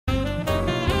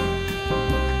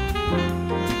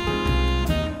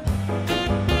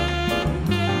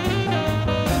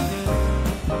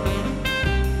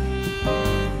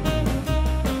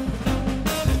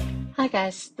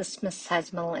guys, this is Miss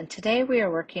Sizemel, and today we are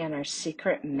working on our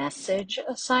secret message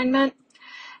assignment.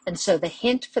 And so the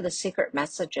hint for the secret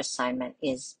message assignment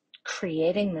is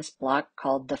creating this block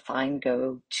called define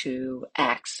go to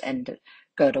X and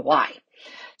go to Y.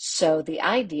 So the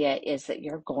idea is that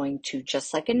you're going to,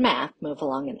 just like in math, move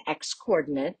along an X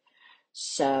coordinate,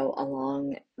 so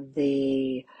along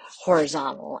the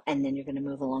horizontal, and then you're going to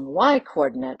move along a Y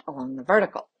coordinate along the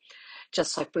vertical,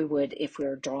 just like we would if we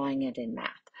were drawing it in math.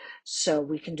 So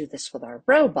we can do this with our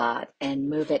robot and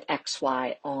move it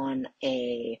XY on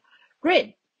a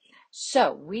grid.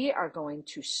 So we are going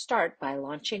to start by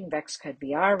launching VEXcode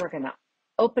VR. We're going to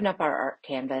open up our art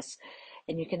canvas,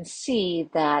 and you can see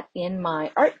that in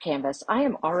my art canvas, I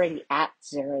am already at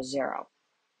 0, 0,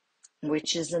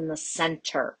 which is in the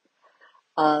center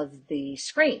of the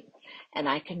screen. And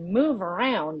I can move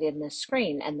around in this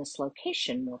screen and this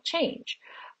location will change,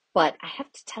 but I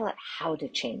have to tell it how to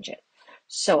change it.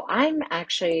 So I'm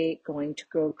actually going to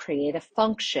go create a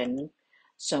function.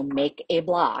 So make a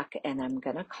block, and I'm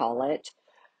going to call it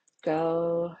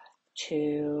go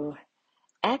to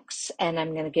X, and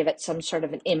I'm going to give it some sort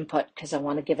of an input because I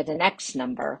want to give it an X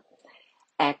number.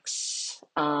 X,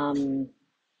 I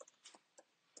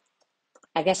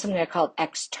guess I'm going to call it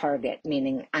X target,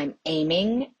 meaning I'm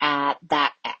aiming at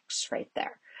that X right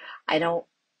there. I don't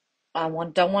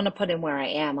want to put in where I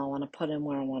am. I want to put in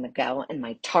where I want to go, and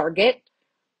my target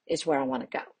is where I want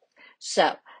to go.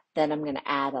 So then I'm going to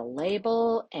add a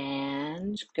label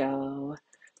and go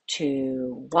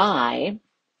to Y,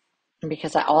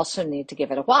 because I also need to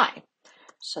give it a Y.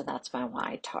 So that's my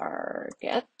Y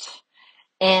target,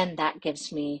 and that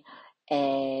gives me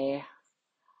a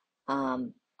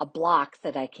block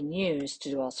that I can use to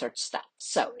do all sorts of stuff.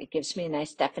 So it gives me a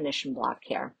nice definition block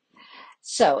here.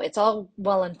 So it's all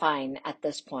well and fine at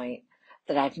this point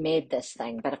that I've made this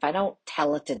thing, but if I don't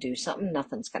tell it to do something,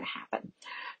 nothing's going to happen.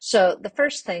 So the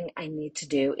first thing I need to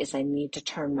do is I need to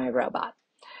turn my robot.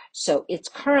 So it's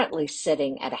currently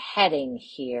sitting at a heading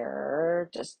here.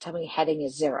 Just tell me heading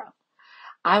is 0.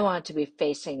 I want it to be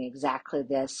facing exactly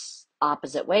this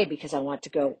opposite way because I want to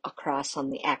go across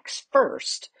on the X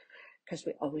first, because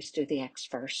we always do the X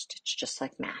first. It's just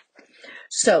like math.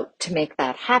 So to make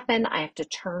that happen, I have to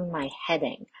turn my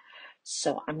heading.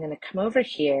 So I'm going to come over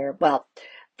here. Well,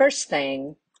 first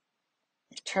thing,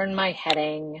 turn my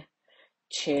heading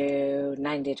to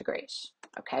 90 degrees.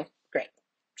 Okay, great.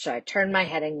 So I turn my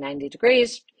heading 90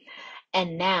 degrees,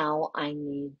 and now I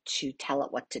need to tell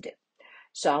it what to do.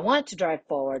 So I want it to drive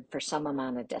forward for some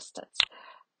amount of distance,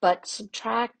 but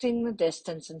subtracting the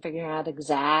distance and figuring out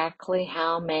exactly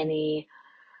how many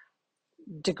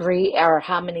degree or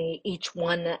how many each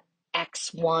one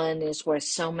X1 is worth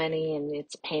so many, and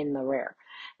it's a pain in the rear,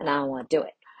 and I don't want to do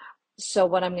it. So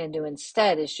what I'm going to do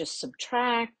instead is just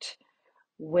subtract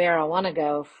where I want to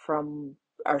go from,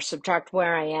 or subtract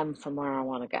where I am from where I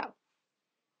want to go.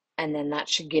 And then that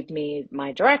should give me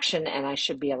my direction, and I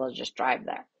should be able to just drive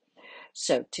there.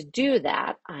 So to do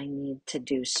that, I need to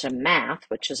do some math,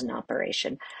 which is an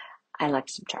operation. I like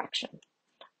subtraction.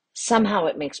 Somehow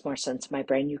it makes more sense in my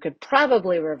brain. You could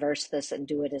probably reverse this and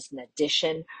do it as an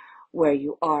addition where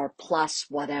you are plus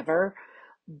whatever,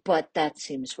 but that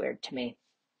seems weird to me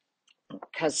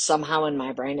because somehow in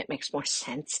my brain it makes more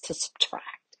sense to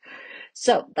subtract.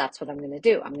 So that's what I'm going to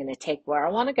do. I'm going to take where I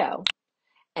want to go,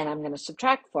 and I'm going to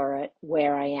subtract for it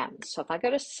where I am. So if I go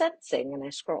to sensing and I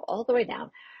scroll all the way down,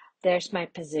 there's my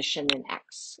position in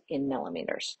X in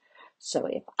millimeters. So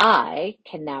if I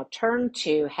can now turn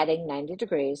to heading 90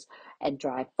 degrees and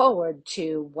drive forward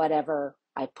to whatever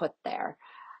I put there,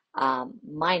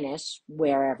 minus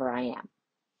wherever I am.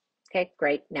 Okay,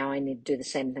 great. Now I need to do the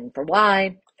same thing for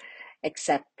Y,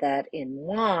 except that in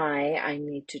Y, I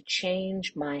need to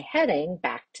change my heading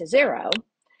back to 0,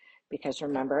 because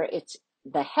remember, it's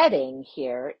the heading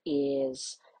here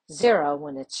is 0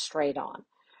 when it's straight on.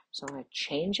 So I'm going to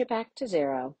change it back to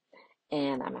 0,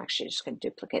 and I'm actually just going to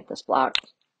duplicate this block.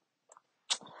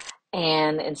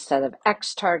 And instead of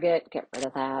X target, get rid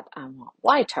of that, I want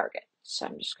Y target. So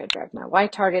I'm just going to drag my Y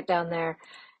target down there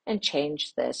and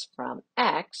change this from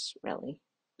X, really,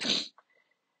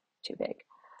 too big,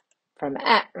 from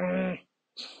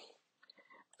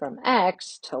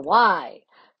X to Y.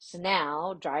 So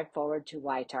now drive forward to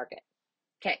Y target.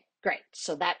 Okay, great.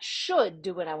 So that should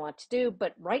do what I want to do,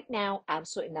 but right now,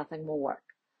 absolutely nothing will work.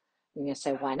 I'm going to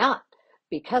say, why not?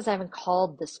 Because I haven't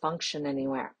called this function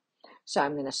anywhere. So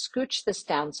I'm going to scooch this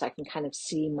down so I can kind of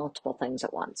see multiple things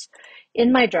at once.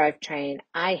 In my drivetrain,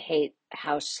 I hate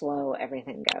how slow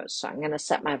everything goes. So I'm going to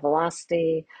set my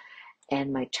velocity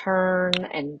and my turn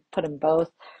and put them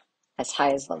both as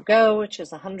high as they'll go, which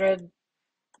is 100.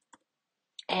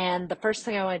 And the first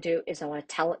thing I want to do is I want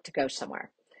to tell it to go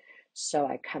somewhere. So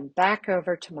I come back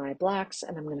over to my blocks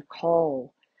and I'm going to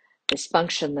call this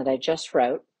function that I just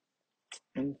wrote.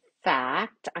 In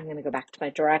fact, I'm going to go back to my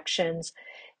directions.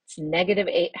 It's negative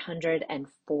 800 and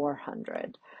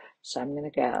 400. So I'm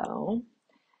going to go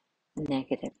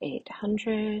negative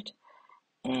 800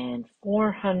 and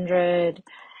 400.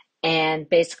 And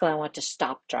basically, I want to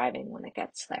stop driving when it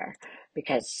gets there,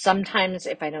 because sometimes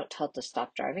if I don't tell it to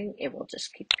stop driving, it will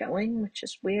just keep going, which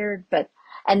is weird,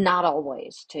 and not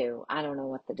always too. I don't know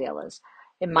what the deal is.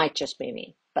 It might just be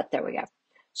me, but there we go.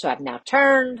 So I've now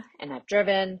turned and I've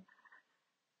driven.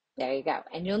 There you go.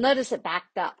 And you'll notice it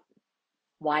backed up.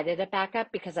 Why did it back up?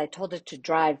 Because I told it to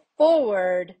drive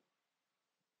forward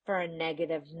for a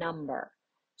negative number.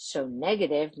 So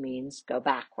negative means go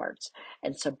backwards.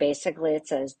 And so basically it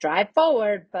says drive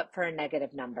forward, but for a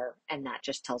negative number. And that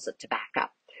just tells it to back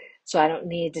up. So I don't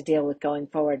need to deal with going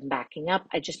forward and backing up.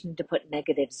 I just need to put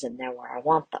negatives in there where I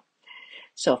want them.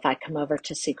 So if I come over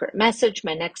to secret message,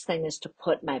 my next thing is to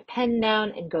put my pen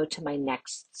down and go to my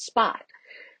next spot.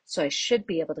 So I should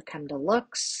be able to come to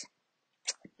looks,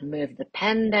 move the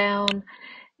pen down,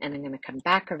 and I'm going to come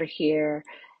back over here.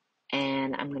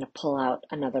 And I'm going to pull out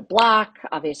another block.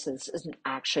 Obviously, this isn't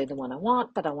actually the one I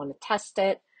want, but I want to test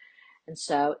it. And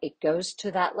so it goes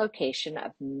to that location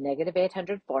of negative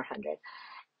 800, 400.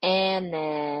 And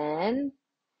then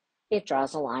it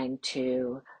draws a line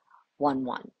to 1,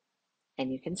 1.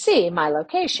 And you can see my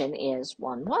location is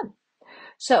 1, 1.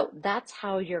 So that's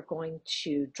how you're going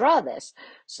to draw this.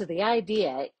 So the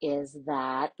idea is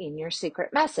that in your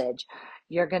secret message,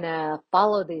 you're going to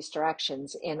follow these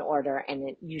directions in order,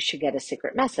 and you should get a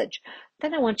secret message.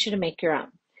 Then I want you to make your own.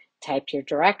 Type your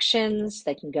directions.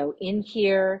 They can go in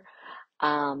here.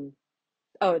 Oh,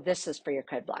 this is for your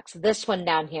code blocks. This one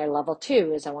down here, level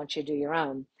 2, is I want you to do your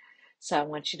own. So I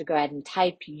want you to go ahead and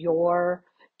type your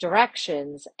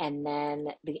directions and then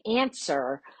the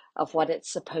answer of what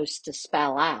it's supposed to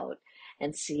spell out,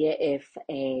 and see if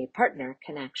a partner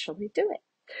can actually do it.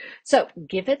 So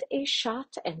give it a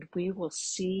shot, and we will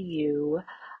see you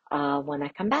when I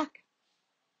come back.